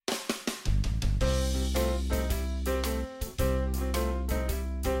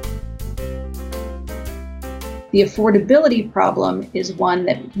The affordability problem is one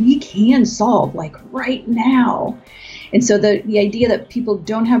that we can solve like right now. And so the idea that people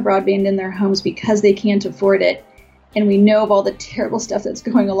don't have broadband in their homes because they can't afford it, and we know of all the terrible stuff that's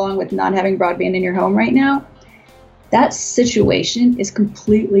going along with not having broadband in your home right now, that situation is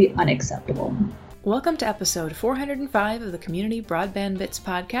completely unacceptable. Welcome to episode 405 of the Community Broadband Bits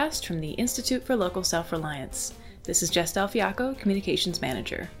podcast from the Institute for Local Self-Reliance. This is Jess Delfiaco, Communications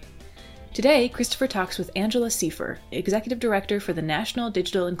Manager. Today, Christopher talks with Angela Seifer, Executive Director for the National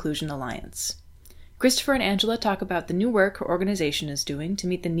Digital Inclusion Alliance. Christopher and Angela talk about the new work her organization is doing to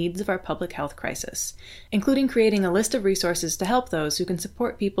meet the needs of our public health crisis, including creating a list of resources to help those who can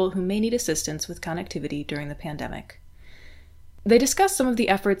support people who may need assistance with connectivity during the pandemic. They discuss some of the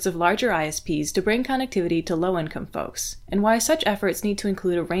efforts of larger ISPs to bring connectivity to low-income folks, and why such efforts need to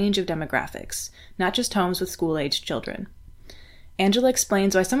include a range of demographics, not just homes with school-aged children. Angela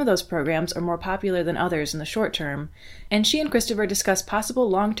explains why some of those programs are more popular than others in the short term, and she and Christopher discuss possible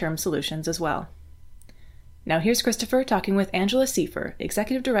long-term solutions as well. Now here's Christopher talking with Angela Seifer,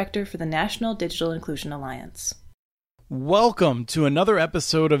 Executive Director for the National Digital Inclusion Alliance. Welcome to another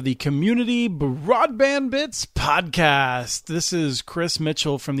episode of the Community Broadband Bits podcast. This is Chris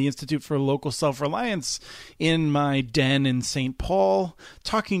Mitchell from the Institute for Local Self-Reliance in my den in St. Paul,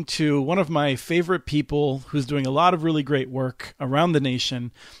 talking to one of my favorite people who's doing a lot of really great work around the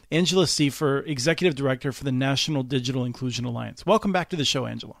nation, Angela Seifer, Executive Director for the National Digital Inclusion Alliance. Welcome back to the show,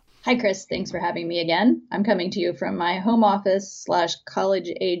 Angela. Hi, Chris. Thanks for having me again. I'm coming to you from my home office /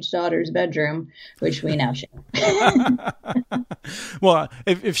 college-age daughter's bedroom, which we now share. Well,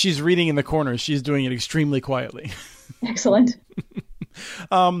 if she's reading in the corner, she's doing it extremely quietly. Excellent.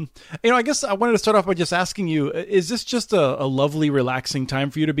 I guess I wanted to start off by just asking you, is this just a lovely, relaxing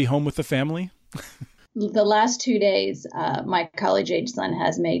time for you to be home with the family? The last 2 days, my college-age son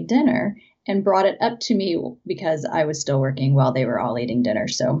has made dinner and brought it up to me because I was still working while they were all eating dinner.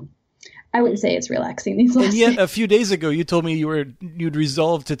 So I wouldn't say it's relaxing these last days. And yet, days. a few days ago, you told me you'd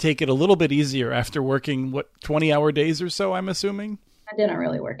resolved to take it a little bit easier after working, 20-hour days or so, I'm assuming? That didn't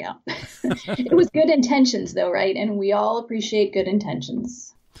really work out. It was good intentions, though, right? And we all appreciate good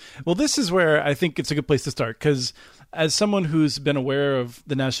intentions. Well, this is where I think it's a good place to start, because as someone who's been aware of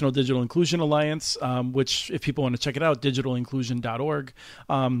the National Digital Inclusion Alliance, which if people want to check it out, digitalinclusion.org,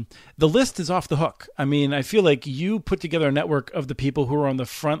 the list is off the hook. I mean, I feel like you put together a network of the people who are on the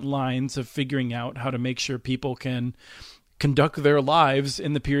front lines of figuring out how to make sure people can conduct their lives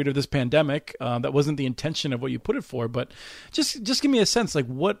in the period of this pandemic. That wasn't the intention of what you put it for, but just give me a sense, like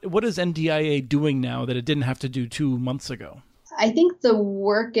what is NDIA doing now that it didn't have to do 2 months ago? I think the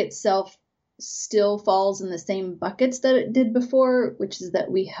work itself still falls in the same buckets that it did before, which is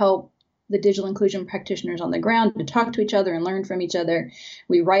that we help the digital inclusion practitioners on the ground to talk to each other and learn from each other.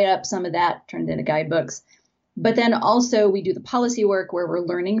 We write up some of that, turned into guidebooks. But then also we do the policy work where we're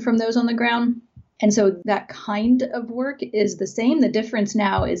learning from those on the ground. And so that kind of work is the same. The difference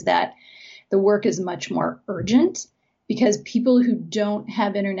now is that the work is much more urgent because people who don't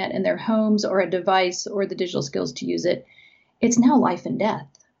have internet in their homes or a device or the digital skills to use it, it's now life and death.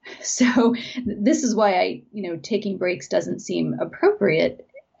 So this is why taking breaks doesn't seem appropriate.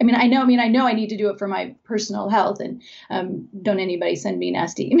 I know I need to do it for my personal health, and don't anybody send me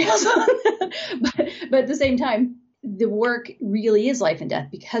nasty emails. but at the same time, the work really is life and death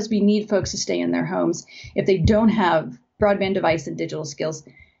because we need folks to stay in their homes. If they don't have broadband device and digital skills,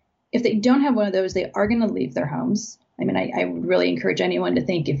 if they don't have one of those, they are going to leave their homes. I would really encourage anyone to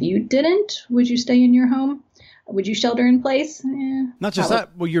think, if you didn't, would you stay in your home? Would you shelter in place? Not just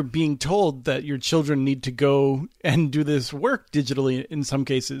that, well, you're being told that your children need to go and do this work digitally in some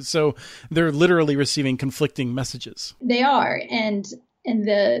cases. So they're literally receiving conflicting messages. They are. And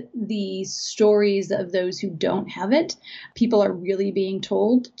the stories of those who don't have it, people are really being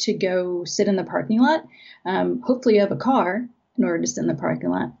told to go sit in the parking lot. Hopefully you have a car in order to sit in the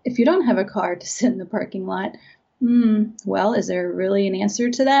parking lot. If you don't have a car to sit in the parking lot, well, is there really an answer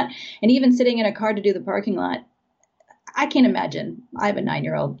to that? And even sitting in a car to do the parking lot, I can't imagine. I have a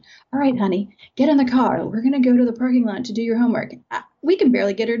 9-year-old. All right, honey, get in the car. We're going to go to the parking lot to do your homework. We can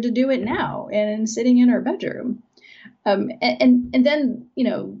barely get her to do it now and sitting in her bedroom. And then,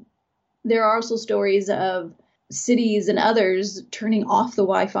 there are also stories of cities and others turning off the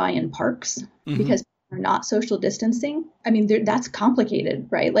Wi-Fi in parks because they're not social distancing. That's complicated,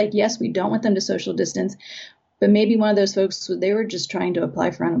 right? Like, yes, we don't want them to social distance, but maybe one of those folks, they were just trying to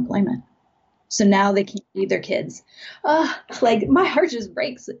apply for unemployment. So now they can't feed their kids. My heart just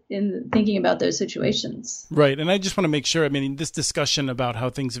breaks in thinking about those situations. Right. And I just want to make sure, this discussion about how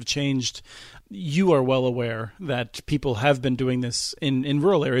things have changed, you are well aware that people have been doing this in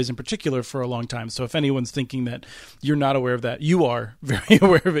rural areas in particular for a long time. So if anyone's thinking that you're not aware of that, you are very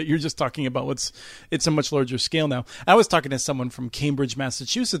aware of it. You're just talking about it's a much larger scale now. I was talking to someone from Cambridge,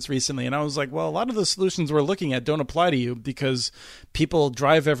 Massachusetts recently, and I was like, well, a lot of the solutions we're looking at don't apply to you because people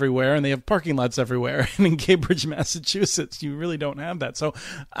drive everywhere and they have parking lots everywhere. And in Cambridge, Massachusetts, you really don't have that. So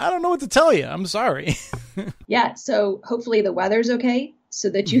I don't know what to tell you. I'm sorry. Yeah. So hopefully the weather's okay so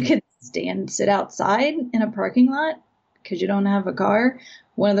that you can sit outside in a parking lot because you don't have a car.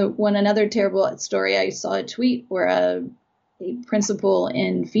 Another terrible story, I saw a tweet where a principal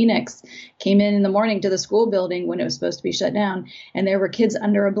in Phoenix came in the morning to the school building when it was supposed to be shut down, and there were kids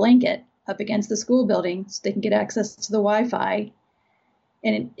under a blanket up against the school building so they can get access to the Wi-Fi.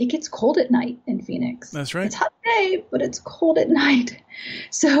 And it gets cold at night in Phoenix. That's right. It's hot today, but it's cold at night.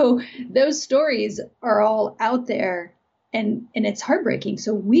 So those stories are all out there. And it's heartbreaking.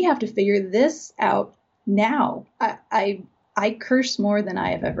 So we have to figure this out now. I curse more than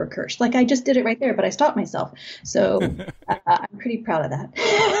I have ever cursed. Like I just did it right there, but I stopped myself. So I'm pretty proud of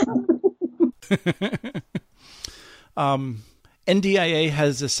that. NDIA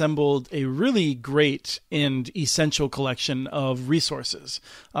has assembled a really great and essential collection of resources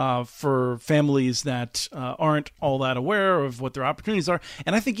for families that aren't all that aware of what their opportunities are.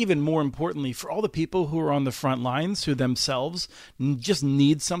 And I think even more importantly, for all the people who are on the front lines who themselves just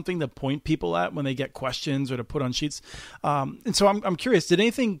need something to point people at when they get questions or to put on sheets. And so I'm curious, did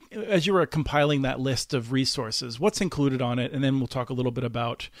anything, as you were compiling that list of resources, what's included on it? And then we'll talk a little bit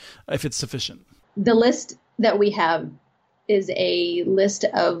about if it's sufficient. The list that we have is a list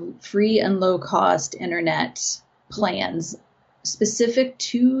of free and low cost internet plans specific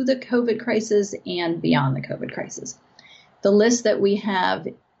to the COVID crisis and beyond the COVID crisis. The list that we have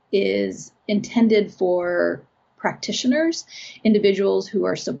is intended for practitioners, individuals who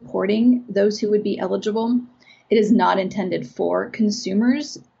are supporting those who would be eligible. It is not intended for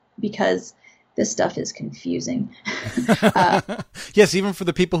consumers because this stuff is confusing. Yes, even for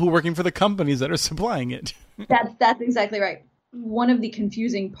the people who are working for the companies that are supplying it. That's exactly right. One of the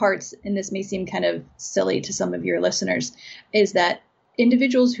confusing parts, and this may seem kind of silly to some of your listeners, is that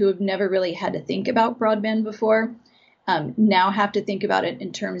individuals who have never really had to think about broadband before now have to think about it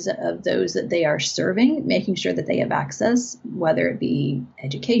in terms of those that they are serving, making sure that they have access, whether it be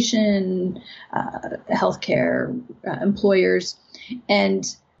education, healthcare, employers. And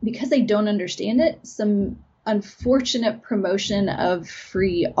because they don't understand it, some unfortunate promotion of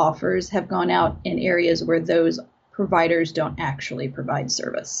free offers have gone out in areas where those providers don't actually provide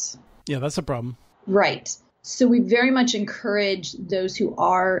service. Yeah, that's a problem. Right. So we very much encourage those who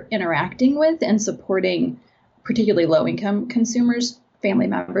are interacting with and supporting particularly low-income consumers, family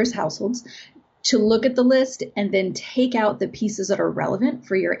members, households, to look at the list and then take out the pieces that are relevant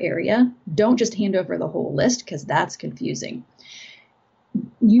for your area. Don't just hand over the whole list because that's confusing.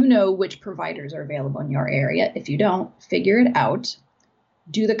 You know which providers are available in your area. If you don't, figure it out.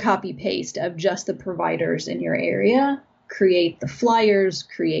 Do the copy paste of just the providers in your area. Create the flyers,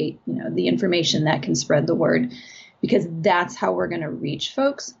 create, the information that can spread the word, because that's how we're going to reach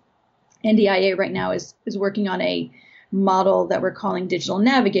folks. NDIA right now is working on a model that we're calling Digital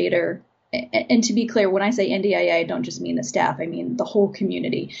Navigator. And to be clear, when I say NDIA, I don't just mean the staff, I mean the whole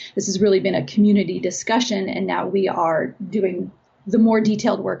community. This has really been a community discussion, and now we are doing the more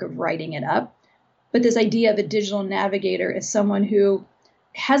detailed work of writing it up. But this idea of a digital navigator is someone who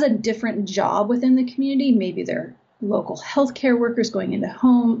has a different job within the community. Maybe they're local healthcare workers going into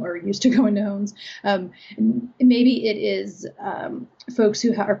home or used to go into homes. Maybe it is folks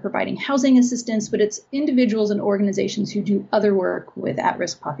who are providing housing assistance, but it's individuals and organizations who do other work with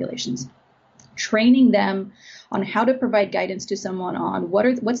at-risk populations. Training them on how to provide guidance to someone on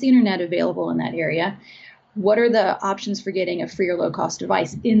what's the internet available in that area, what are the options for getting a free or low-cost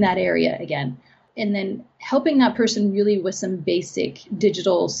device in that area again, and then helping that person really with some basic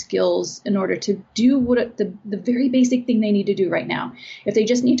digital skills in order to do what the very basic thing they need to do right now. If they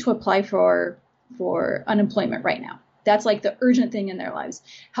just need to apply for unemployment right now, that's like the urgent thing in their lives.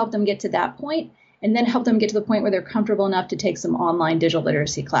 Help them get to that point, and then help them get to the point where they're comfortable enough to take some online digital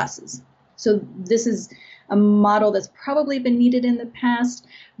literacy classes. So this is a model that's probably been needed in the past,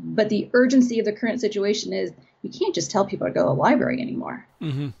 but the urgency of the current situation is you can't just tell people to go to the library anymore.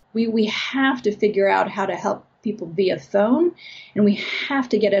 Mm-hmm. We have to figure out how to help people via phone, and we have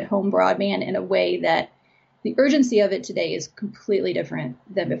to get at home broadband in a way that the urgency of it today is completely different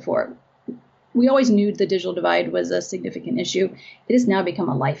than before. We always knew the digital divide was a significant issue. It has now become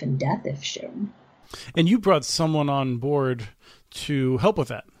a life and death issue. And you brought someone on board to help with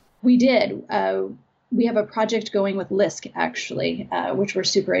that. We did. we have a project going with LISC, actually, which we're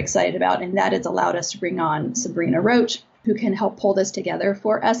super excited about. And that has allowed us to bring on Sabrina Roach, who can help pull this together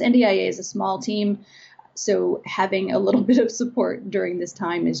for us. NDIA is a small team, so having a little bit of support during this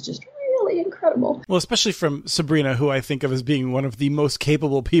time is just really incredible. Well, especially from Sabrina, who I think of as being one of the most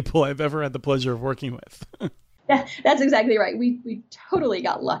capable people I've ever had the pleasure of working with. That's exactly right. We totally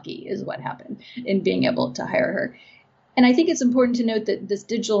got lucky is what happened in being able to hire her. And I think it's important to note that this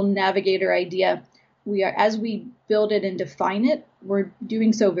digital navigator idea, as we build it and define it, we're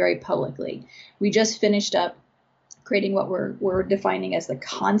doing so very publicly. We just finished up creating what we're defining as the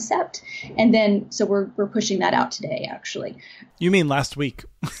concept. And then, so we're pushing that out today, actually. You mean last week?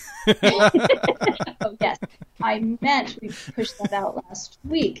 Oh, yes. I meant we pushed that out last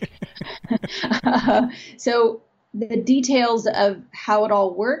week. So the details of how it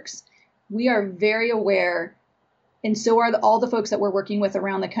all works, we are very aware, and so are all the folks that we're working with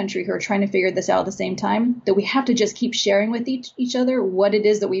around the country who are trying to figure this out at the same time, that we have to just keep sharing with each other what it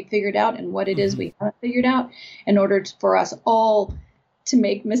is that we've figured out and what it is we haven't figured out in order for us all to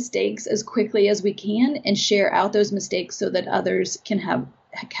make mistakes as quickly as we can and share out those mistakes so that others can have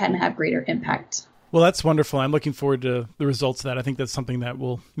greater impact. Well, that's wonderful. I'm looking forward to the results of that. I think that's something that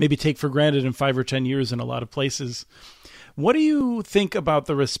we'll maybe take for granted in 5 or 10 years in a lot of places. What do you think about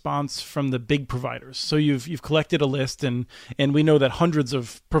the response from the big providers? So you've collected a list, and we know that hundreds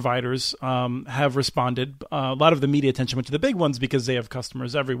of providers have responded. A lot of the media attention went to the big ones because they have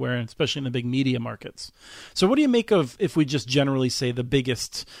customers everywhere, and especially in the big media markets. So what do you make of, if we just generally say the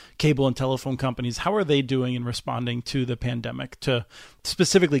biggest cable and telephone companies, how are they doing in responding to the pandemic,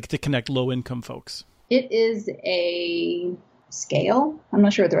 specifically to connect low-income folks? It is a scale. I'm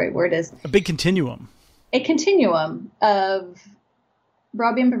not sure what the right word is. A big continuum. A continuum of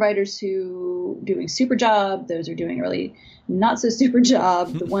broadband providers who doing super job, those are doing a really not so super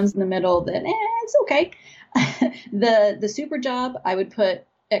job, the ones in the middle that it's okay. The super job I would put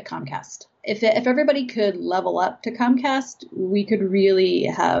at Comcast. If everybody could level up to Comcast, we could really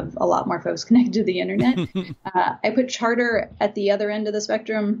have a lot more folks connected to the internet. I put Charter at the other end of the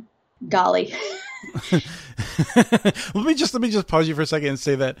spectrum. Golly. Let me just pause you for a second and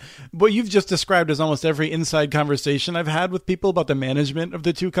say that what you've just described is almost every inside conversation I've had with people about the management of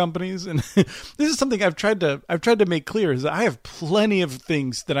the two companies. And this is something I've tried to make clear, is that I have plenty of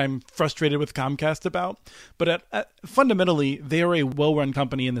things that I'm frustrated with Comcast about, but fundamentally they are a well-run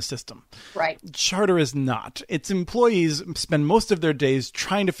company in the system. Right. Charter is not. Its employees spend most of their days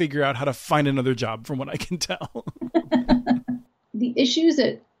trying to figure out how to find another job, from what I can tell. The issues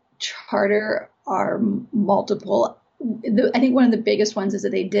at Charter are multiple. I think one of the biggest ones is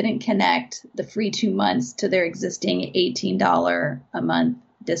that they didn't connect the free 2 months to their existing $18 a month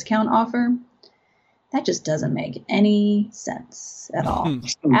discount offer. That just doesn't make any sense at all.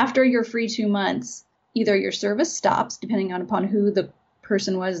 After your free 2 months, either your service stops, depending upon who the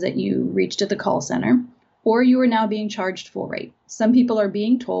person was that you reached at the call center, or you are now being charged full rate. Some people are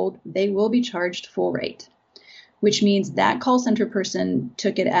being told they will be charged full rate, which means that call center person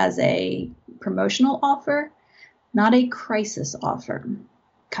took it as a promotional offer, not a crisis offer.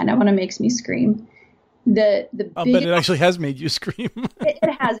 Kind of what makes me scream. But it actually has made you scream.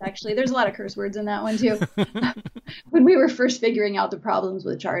 It has, actually. There's a lot of curse words in that one, too. When we were first figuring out the problems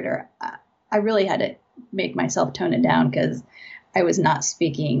with Charter, I really had to make myself tone it down because I was not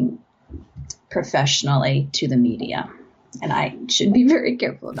speaking professionally to the media. And I should be very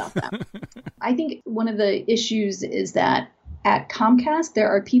careful about that. I think one of the issues is that at Comcast, there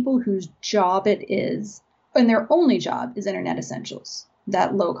are people whose job it is, and their only job is Internet Essentials,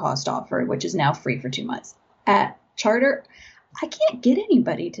 that low-cost offer, which is now free for 2 months. At Charter, I can't get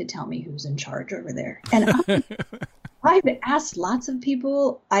anybody to tell me who's in charge over there. And I've asked lots of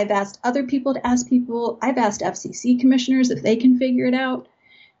people. I've asked other people to ask people. I've asked FCC commissioners if they can figure it out.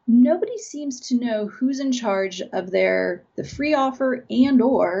 Nobody seems to know who's in charge of the free offer and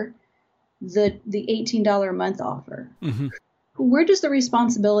or the $18 a month offer. Mm-hmm. Where does the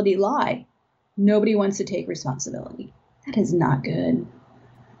responsibility lie? Nobody wants to take responsibility. That is not good.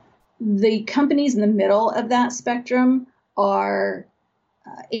 The companies in the middle of that spectrum are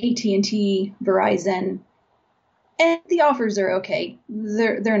AT&T, Verizon, and the offers are okay.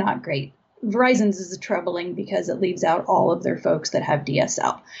 They're not great. Verizon's is troubling because it leaves out all of their folks that have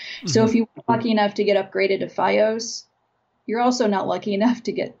DSL. Mm-hmm. So if you're lucky enough to get upgraded to Fios, you're also not lucky enough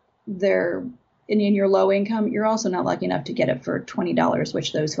to get in your low income, you're also not lucky enough to get it for $20,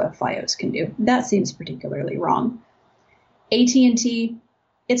 which those who have Fios can do. That seems particularly wrong. AT&T,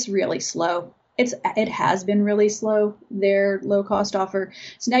 it's really slow. It has been really slow, their low cost offer.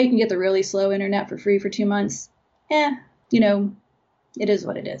 So now you can get the really slow internet for free for 2 months. It is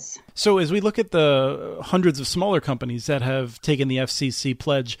what it is. So as we look at the hundreds of smaller companies that have taken the FCC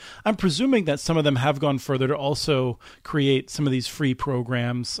pledge, I'm presuming that some of them have gone further to also create some of these free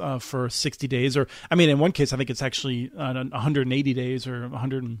programs for 60 days. Or, I mean, in one case, I think it's actually 180 days or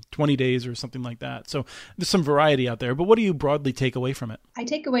 120 days or something like that. So there's some variety out there. But what do you broadly take away from it? I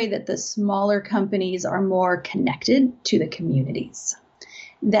take away that the smaller companies are more connected to the communities,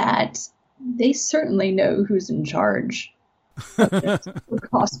 that they certainly know who's in charge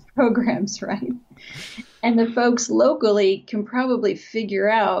cost programs, right? And the folks locally can probably figure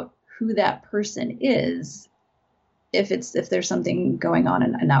out who that person is if there's something going on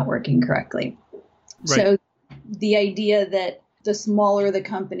and not working correctly. Right. So the idea that the smaller the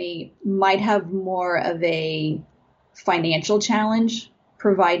company might have more of a financial challenge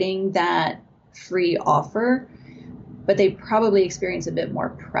providing that free offer, but they probably experience a bit more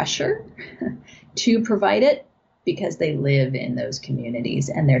pressure to provide it, because they live in those communities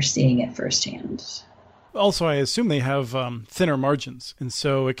and they're seeing it firsthand. Also, I assume they have thinner margins, and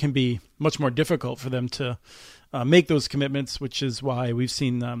so it can be much more difficult for them to make those commitments, which is why we've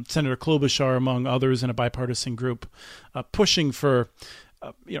seen Senator Klobuchar, among others in a bipartisan group, pushing for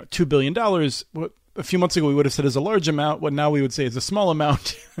 $2 billion. What a few months ago we would have said is a large amount, what now we would say is a small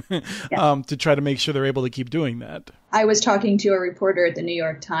amount, to try to make sure they're able to keep doing that. I was talking to a reporter at the New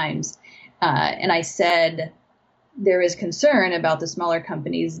York Times, and I said, there is concern about the smaller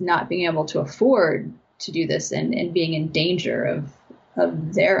companies not being able to afford to do this and being in danger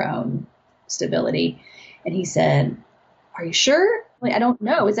of their own stability. And he said, are you sure? I don't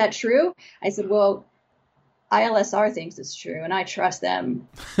know. Is that true? I said, well, ILSR thinks it's true and I trust them.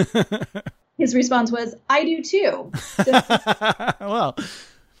 His response was, I do too. Well,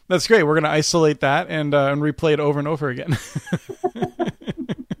 that's great. We're going to isolate that and replay it over and over again.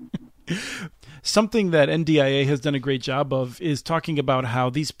 Something that NDIA has done a great job of is talking about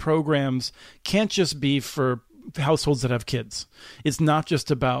how these programs can't just be for households that have kids. It's not just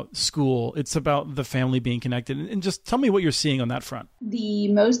about school. It's about the family being connected. And just tell me what you're seeing on that front. The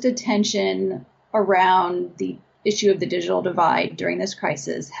most attention around the issue of the digital divide during this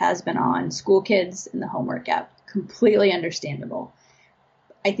crisis has been on school kids and the homework gap. Completely understandable.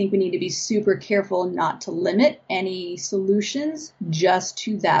 I think we need to be super careful not to limit any solutions just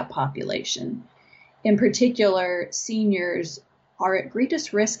to that population. In particular, seniors are at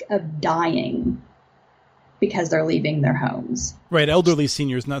greatest risk of dying because they're leaving their homes. Right, elderly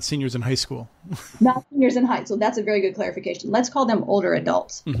seniors, not seniors in high school. Not seniors in high school. That's a very good clarification. Let's call them older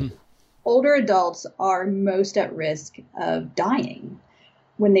adults. Mm-hmm. Older adults are most at risk of dying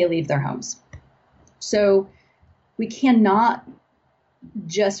when they leave their homes. So we cannot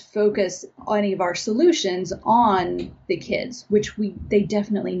just focus any of our solutions on the kids, which they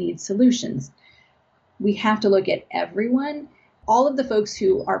definitely need solutions. We have to look at everyone, all of the folks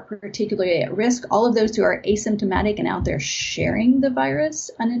who are particularly at risk, all of those who are asymptomatic and out there sharing the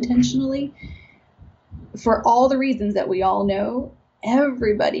virus unintentionally. For all the reasons that we all know,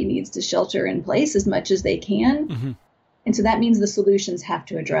 everybody needs to shelter in place as much as they can. Mm-hmm. And so that means the solutions have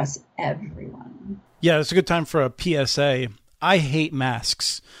to address everyone. Yeah, it's a good time for a PSA. I hate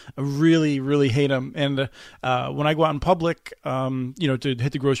masks. I really, really hate them. And when I go out in public, to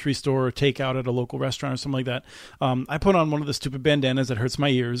hit the grocery store or take out at a local restaurant or something like that, I put on one of the stupid bandanas that hurts my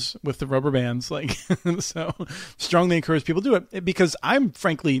ears with the rubber bands. So strongly encourage people to do it because I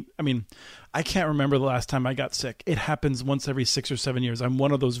can't remember the last time I got sick. It happens once every 6 or 7 years. I'm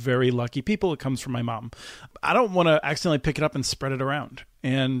one of those very lucky people. It comes from my mom. I don't want to accidentally pick it up and spread it around.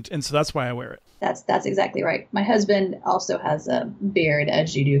 And so that's why I wear it. That's exactly right. My husband also has a beard,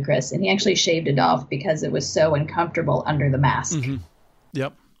 as you do, Chris, and he actually shaved it off because it was so uncomfortable under the mask. Mm-hmm.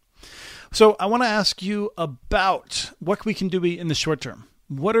 Yep. So I want to ask you about what we can do in the short term.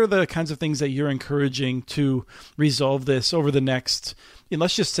 What are the kinds of things that you're encouraging to resolve this over the next,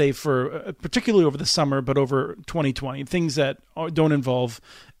 let's just say particularly over the summer, but over 2020, things that don't involve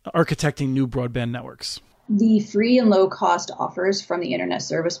architecting new broadband networks? The free and low cost offers from the internet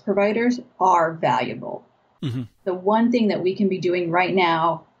service providers are valuable. Mm-hmm. The one thing that we can be doing right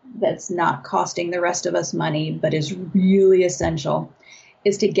now that's not costing the rest of us money, but is really essential,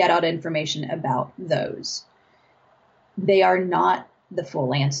 is to get out information about those. They are not the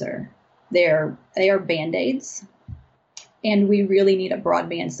full answer. They are Band-Aids. And we really need a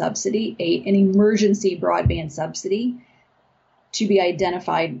broadband subsidy, an emergency broadband subsidy to be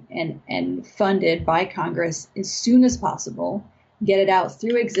identified and funded by Congress as soon as possible, get it out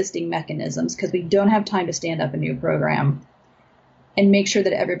through existing mechanisms because we don't have time to stand up a new program, and make sure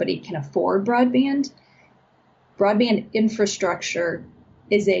that everybody can afford broadband. Broadband infrastructure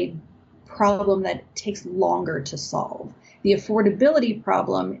is a problem that takes longer to solve. The affordability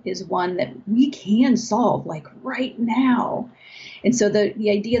problem is one that we can solve like right now. And so the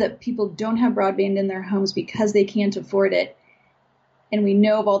idea that people don't have broadband in their homes because they can't afford it, and we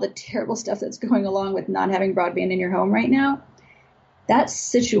know of all the terrible stuff that's going along with not having broadband in your home right now, that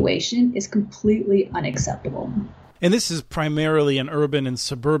situation is completely unacceptable. And this is primarily an urban and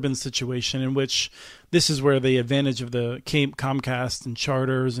suburban situation in which this is where the advantage of the Comcast and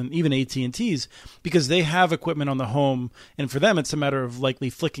Charters and even AT&Ts, because they have equipment on the home, and for them it's a matter of likely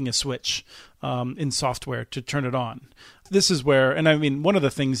flicking a switch in software to turn it on. This is where, and I mean, one of the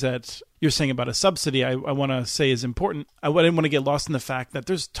things that you're saying about a subsidy, I want to say is important. I didn't want to get lost in the fact that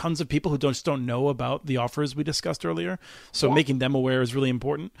there's tons of people who just don't know about the offers we discussed earlier. So making them aware is really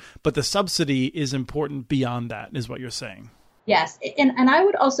important. But the subsidy is important beyond that, is what you're saying. Yes. And I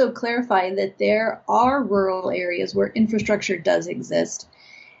would also clarify that there are rural areas where infrastructure does exist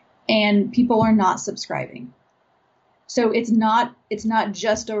and people are not subscribing. So it's not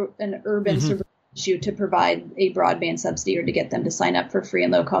just an urban suburban issue to provide a broadband subsidy or to get them to sign up for free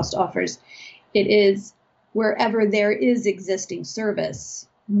and low cost offers. It is wherever there is existing service,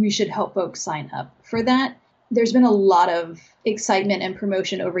 we should help folks sign up for that. There's been a lot of excitement and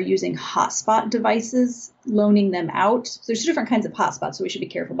promotion over using hotspot devices, loaning them out. So there's different kinds of hotspots, so we should be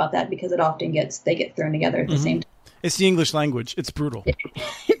careful about that because it often they get thrown together at the same time. It's the English language. It's brutal.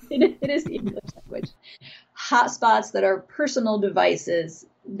 It is the English language. Hotspots that are personal devices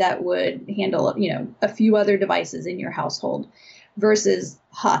that would handle, a few other devices in your household versus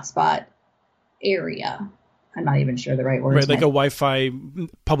hotspot area. I'm not even sure the right word. Right, like a Wi-Fi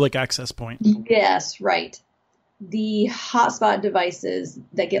public access point. Yes, right. The hotspot devices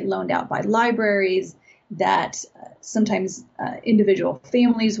that get loaned out by libraries that sometimes individual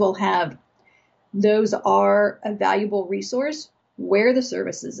families will have, those are a valuable resource where the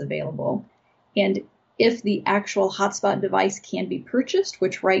service is available. And if the actual hotspot device can be purchased,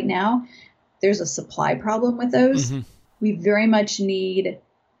 which right now there's a supply problem with those, we very much need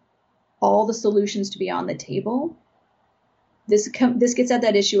all the solutions to be on the table. This gets at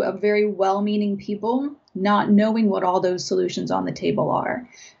that issue of very well-meaning people not knowing what all those solutions on the table are.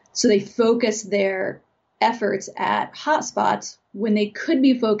 So they focus their efforts at hotspots when they could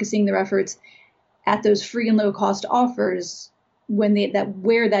be focusing their efforts at those free and low-cost offers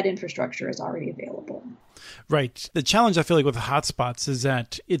where that infrastructure is already available. Right. The challenge I feel like with hotspots is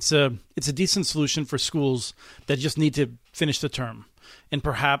that it's a decent solution for schools that just need to finish the term and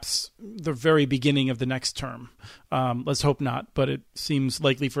perhaps the very beginning of the next term. Let's hope not, but it seems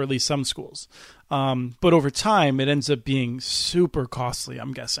likely for at least some schools. But over time, it ends up being super costly,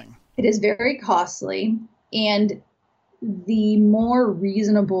 I'm guessing. It is very costly, and the more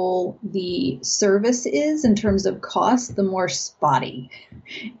reasonable the service is in terms of cost, the more spotty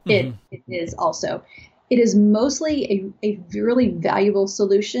it is also. It is mostly a really valuable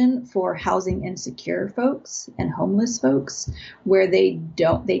solution for housing insecure folks and homeless folks where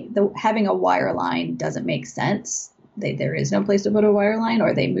having a wire line doesn't make sense. There is no place to put a wire line,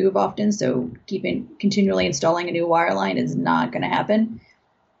 or they move often, so continually installing a new wire line is not going to happen.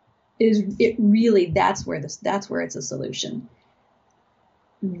 That's where it's a solution.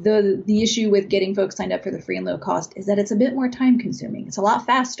 The issue with getting folks signed up for the free and low cost is that it's a bit more time consuming. It's a lot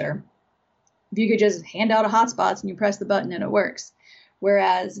faster if you could just hand out a hotspot and you press the button and it works.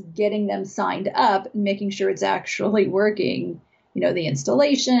 Whereas getting them signed up and making sure it's actually working, the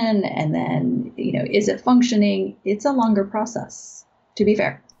installation and then, is it functioning? It's a longer process, to be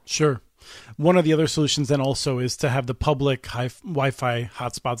fair. Sure. One of the other solutions then also is to have the public Wi-Fi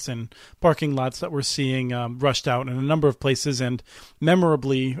hotspots in parking lots that we're seeing rushed out in a number of places, and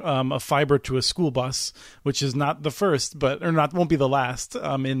memorably a fiber to a school bus, which is not the first, won't be the last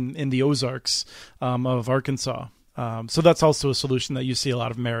in the Ozarks of Arkansas. So that's also a solution that you see a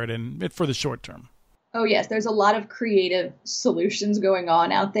lot of merit in for the short term. Oh yes, there's a lot of creative solutions going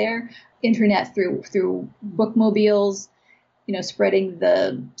on out there. Internet through bookmobiles. Spreading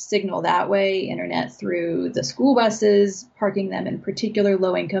the signal that way, internet through the school buses, parking them in particular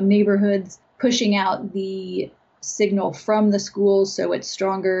low-income neighborhoods, pushing out the signal from the schools so it's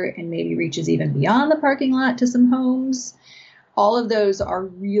stronger and maybe reaches even beyond the parking lot to some homes. All of those are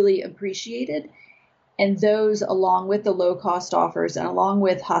really appreciated. And those, along with the low-cost offers and along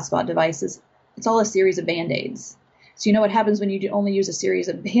with hotspot devices, it's all a series of Band-Aids. So you know what happens when you only use a series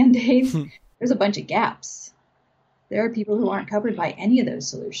of Band-Aids? There's a bunch of gaps. There are people who aren't covered by any of those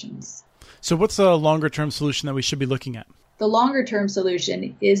solutions. So what's the longer-term solution that we should be looking at? The longer-term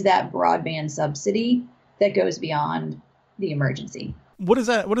solution is that broadband subsidy that goes beyond the emergency. What does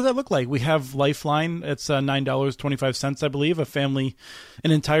that look like? We have Lifeline. It's $9.25, I believe.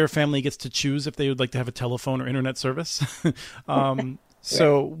 An entire family gets to choose if they would like to have a telephone or internet service.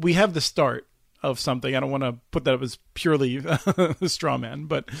 So we have the start of something. I don't want to put that up as purely a straw man,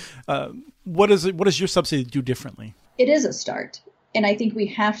 but what does your subsidy do differently? It is a start. And I think we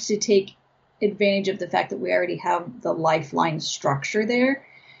have to take advantage of the fact that we already have the Lifeline structure there.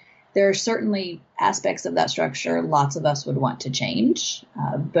 There are certainly aspects of that structure lots of us would want to change,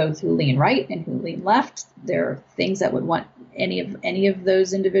 both who lean right and who lean left. There are things that would want any of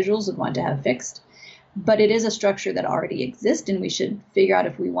those individuals would want to have fixed. But it is a structure that already exists, and we should figure out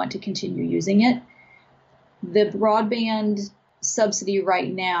if we want to continue using it. The broadband subsidy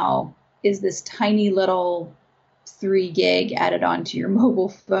right now is this tiny little 3 gig added onto your mobile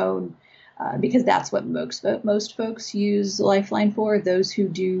phone, because that's what most folks use Lifeline for. Those who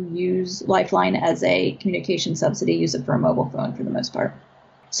do use Lifeline as a communication subsidy use it for a mobile phone for the most part.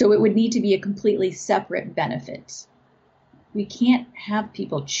 So it would need to be a completely separate benefit. We can't have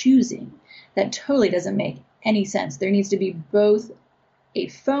people choosing. That totally doesn't make any sense. There needs to be both a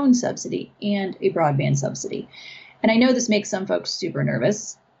phone subsidy and a broadband subsidy. And I know this makes some folks super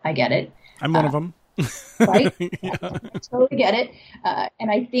nervous. I get it. I'm one of them. Right? Yeah. I totally get it. And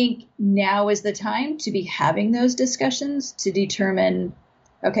I think now is the time to be having those discussions to determine,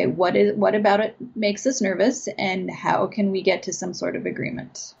 okay, what about it makes us nervous, and how can we get to some sort of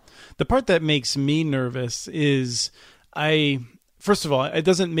agreement? The part that makes me nervous is first of all, it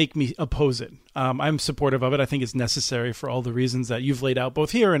doesn't make me oppose it. I'm supportive of it. I think it's necessary for all the reasons that you've laid out,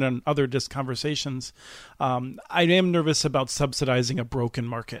 both here and in other conversations. I am nervous about subsidizing a broken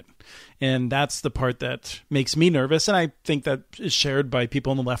market. And that's the part that makes me nervous. And I think that is shared by people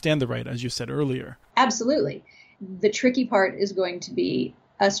on the left and the right, as you said earlier. Absolutely. The tricky part is going to be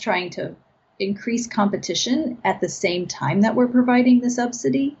us trying to increase competition at the same time that we're providing the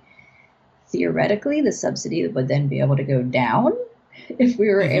subsidy. Theoretically, the subsidy would then be able to go down if we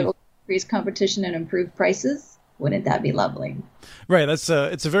were able to increase competition and improve prices. Wouldn't that be lovely? Right. It's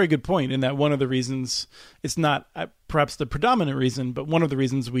a very good point, in that one of the reasons, it's not perhaps the predominant reason, but one of the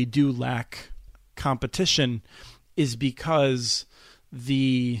reasons we do lack competition is because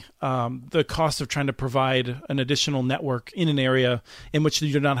the cost of trying to provide an additional network in an area in which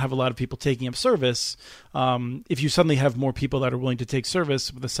you do not have a lot of people taking up service. If you suddenly have more people that are willing to take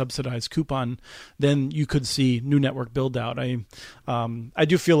service with a subsidized coupon, then you could see new network build out. I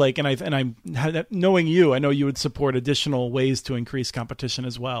do feel like, and I'm knowing you, I know you would support additional ways to increase competition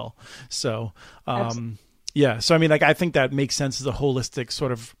as well. So, yeah. So, I mean, I think that makes sense as a holistic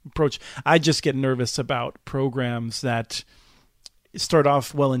sort of approach. I just get nervous about programs that start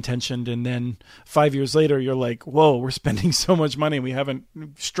off well-intentioned, and then 5 years later, you're like, whoa, we're spending so much money. We haven't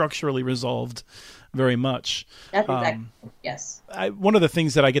structurally resolved very much. That's exactly, yes. One of the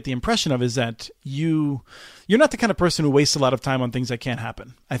things that I get the impression of is that you're not the kind of person who wastes a lot of time on things that can't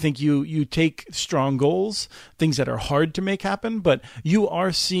happen. I think you take strong goals, things that are hard to make happen, but you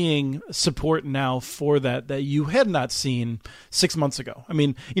are seeing support now for that you had not seen 6 months ago. I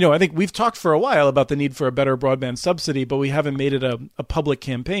mean, I think we've talked for a while about the need for a better broadband subsidy, but we haven't made it a public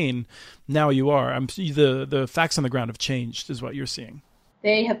campaign. Now you are. The facts on the ground have changed, is what you're seeing.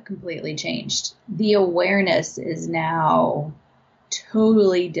 They have completely changed. The awareness is now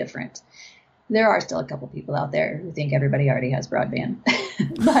totally different. There are still a couple people out there who think everybody already has broadband,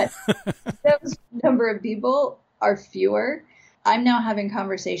 but those number of people are fewer. I'm now having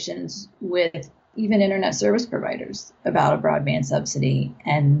conversations with even internet service providers about a broadband subsidy,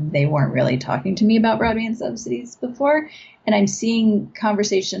 and they weren't really talking to me about broadband subsidies before. And I'm seeing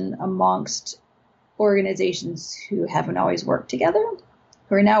conversation amongst organizations who haven't always worked together,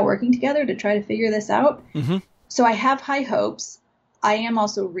 who are now working together to try to figure this out. Mm-hmm. So I have high hopes. I am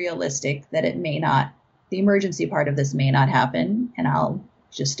also realistic that the emergency part of this may not happen, and I'll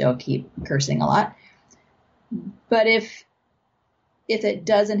just still keep cursing a lot. But if it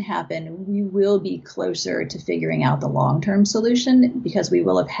doesn't happen, we will be closer to figuring out the long-term solution, because we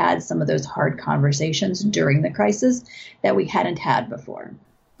will have had some of those hard conversations during the crisis that we hadn't had before.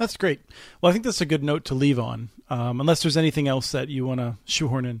 That's great. Well, I think that's a good note to leave on, unless there's anything else that you want to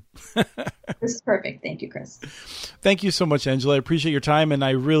shoehorn in. This is perfect. Thank you, Chris. Thank you so much, Angela. I appreciate your time, and I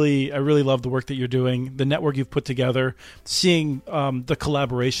really love the work that you're doing, the network you've put together, seeing the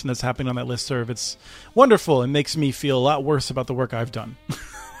collaboration that's happening on that listserv. It's wonderful. It makes me feel a lot worse about the work I've done.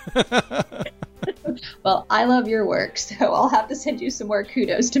 Well, I love your work, so I'll have to send you some more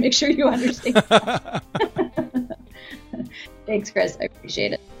kudos to make sure you understand. Thanks, Chris. I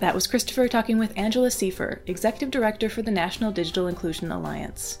appreciate it. That was Christopher talking with Angela Seifer, Executive Director for the National Digital Inclusion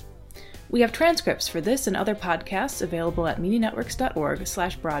Alliance. We have transcripts for this and other podcasts available at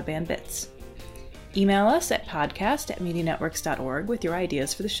MuniNetworks.org/broadbandbits. Email us at podcast@MuniNetworks.org with your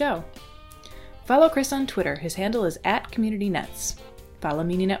ideas for the show. Follow Chris on Twitter. His handle is @CommunityNets. Follow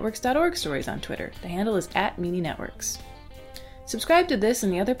MuniNetworks.org stories on Twitter. The handle is @MuniNetworks. Subscribe to this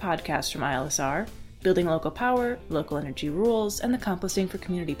and the other podcasts from ILSR, Building Local Power, Local Energy Rules, and the Composting for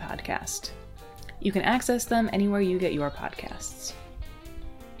Community podcast. You can access them anywhere you get your podcasts.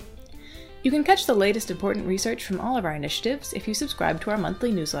 You can catch the latest important research from all of our initiatives if you subscribe to our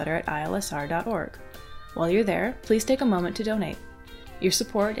monthly newsletter at ilsr.org. While you're there, please take a moment to donate. Your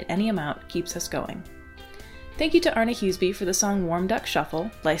support at any amount keeps us going. Thank you to Arna Huseby for the song Warm Duck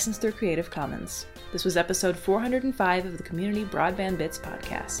Shuffle, licensed through Creative Commons. This was episode 405 of the Community Broadband Bits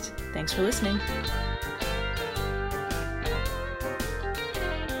podcast. Thanks for listening.